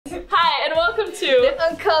to the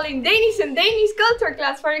Uncalling Danish and Danish culture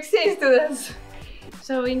class for exchange students.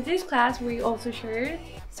 So in this class we also shared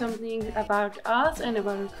something about us and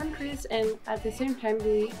about our countries, and at the same time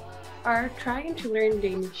we are trying to learn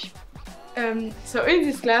Danish. So in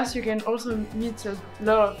this class you can also meet a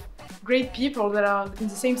lot of great people that are in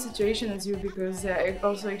the same situation as you, because they're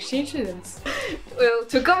also exchange students. Well,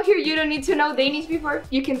 to come here you don't need to know Danish before.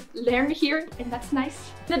 You can learn here, and that's nice.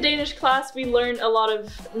 In the Danish class, we learn a lot of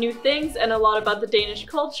new things and a lot about the Danish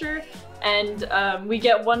culture, and we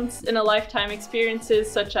get once-in-a-lifetime experiences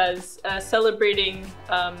such as celebrating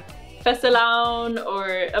fastelavn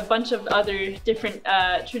or a bunch of other different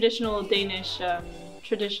traditional Danish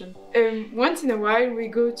traditions. Once in a while we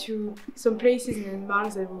go to some places in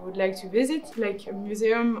Mars that we would like to visit, like a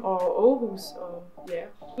museum or Aarhus, or yeah.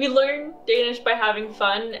 We learn Danish by having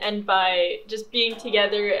fun and by just being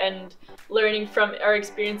together and learning from our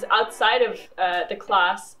experience outside of the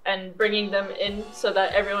class and bringing them in so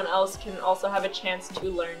that everyone else can also have a chance to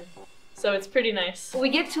learn. So it's pretty nice. We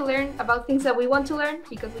get to learn about things that we want to learn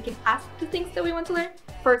because we can ask the things that we want to learn.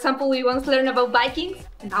 For example, we once learned about Vikings,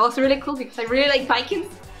 and that was really cool because I really like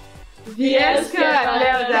Vikings. Vi elsker at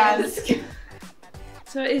lære dansk.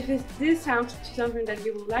 So if this sounds to something that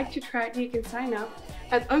you would like to try, you can sign up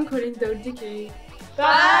at uncalling.dk.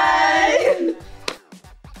 Bye!